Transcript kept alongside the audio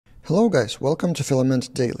Hello guys, welcome to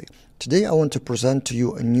Filament Daily. Today I want to present to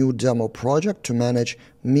you a new demo project to manage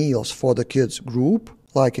meals for the kids group,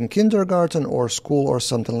 like in kindergarten or school or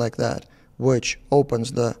something like that, which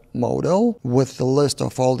opens the modal with the list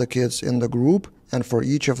of all the kids in the group, and for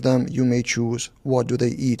each of them you may choose what do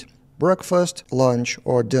they eat, breakfast, lunch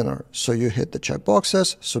or dinner. So you hit the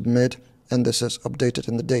checkboxes, submit, and this is updated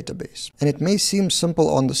in the database. And it may seem simple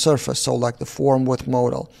on the surface, so like the form with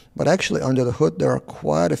modal, but actually under the hood there are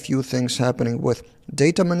quite a few things happening with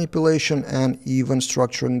data manipulation and even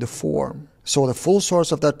structuring the form. So the full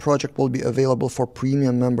source of that project will be available for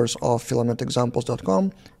premium members of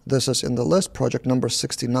filamentexamples.com. This is in the list, project number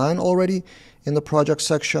 69 already in the project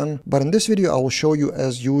section. But in this video I will show you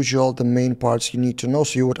as usual the main parts you need to know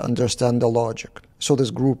so you would understand the logic. So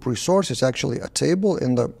this group resource is actually a table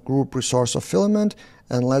in the group resource of Filament,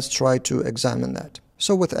 and let's try to examine that.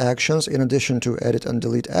 So with actions, in addition to edit and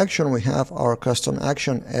delete action, we have our custom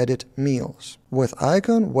action edit meals. With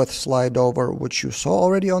icon, with slide over, which you saw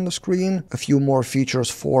already on the screen, a few more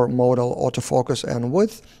features for modal, autofocus and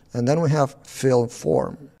width, and then we have fill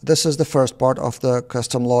form. This is the first part of the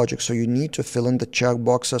custom logic, so you need to fill in the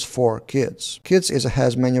checkboxes for kids. Kids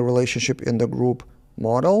has many relationship in the group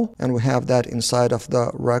model, and we have that inside of the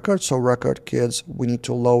record. So record kids, we need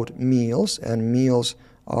to load meals, and meals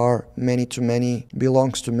are many to many,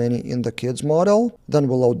 belongs to many in the kids model. Then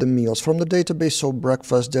we'll load the meals from the database, so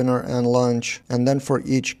breakfast, dinner and lunch. And then for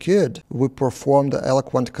each kid we perform the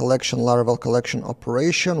eloquent collection, Laravel collection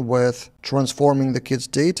operation with transforming the kids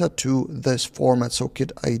data to this format, so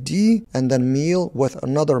kid ID and then meal with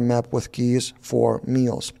another map with keys for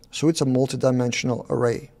meals. So it's a multi-dimensional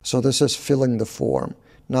array. So this is filling the form.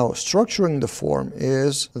 Now structuring the form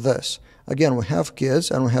is this. Again, we have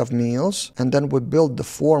kids and we have meals, and then we build the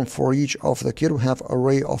form for each of the kid. We have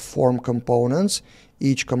array of form components.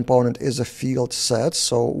 Each component is a field set,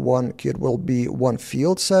 so one kid will be one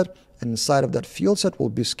field set, and inside of that field set will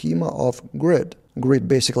be schema of grid. Grid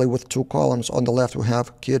basically with two columns. On the left we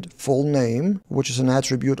have kid full name, which is an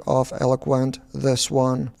attribute of eloquent, this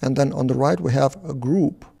one. And then on the right we have a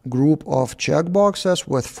group of checkboxes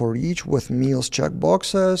with for each with meals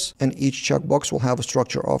checkboxes, and each checkbox will have a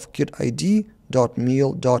structure of kid ID dot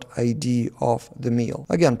meal dot ID of the meal.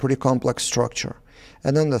 Again, pretty complex structure.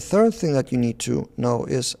 And then the third thing that you need to know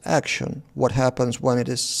is action. What happens when it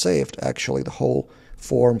is saved, actually the whole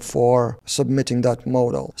form for submitting that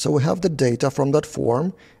modal. So we have the data from that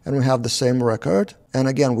form and we have the same record, and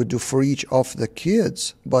again we do for each of the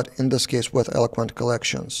kids, but in this case with eloquent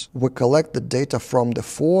collections. We collect the data from the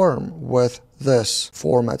form with this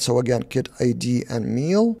format, so again kid ID and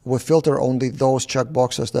meal. We filter only those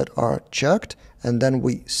checkboxes that are checked, and then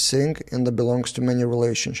we sync in the belongs to many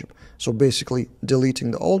relationship. So basically deleting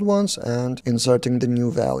the old ones and inserting the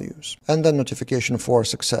new values. And then notification for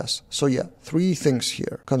success. So yeah, three things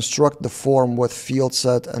here. Construct the form with field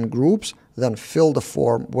set and groups, then fill the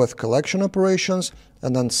form with collection operations,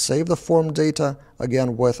 and then save the form data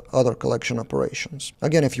again with other collection operations.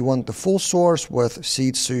 Again, if you want the full source with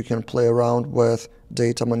seeds so you can play around with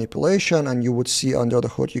data manipulation, and you would see under the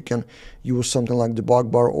hood you can use something like debug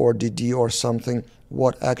bar or DD or something,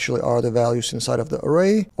 what actually are the values inside of the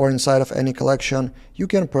array or inside of any collection, you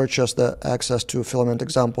can purchase the access to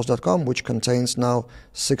filamentexamples.com, which contains now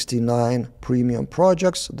 69 premium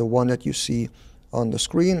projects, the one that you see on the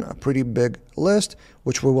screen, a pretty big list,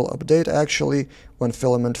 which we will update actually when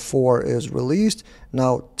Filament 4 is released.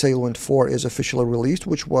 Now Tailwind 4 is officially released,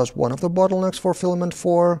 which was one of the bottlenecks for Filament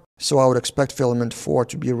 4. So I would expect Filament 4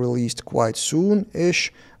 to be released quite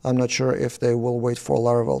soon-ish. I'm not sure if they will wait for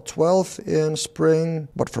Laravel 12 in spring,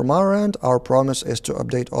 but from our end, our promise is to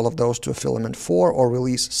update all of those to Filament 4 or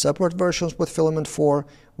release separate versions with Filament 4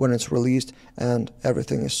 when it's released and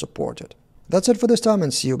everything is supported. That's it for this time,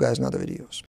 and see you guys in other videos.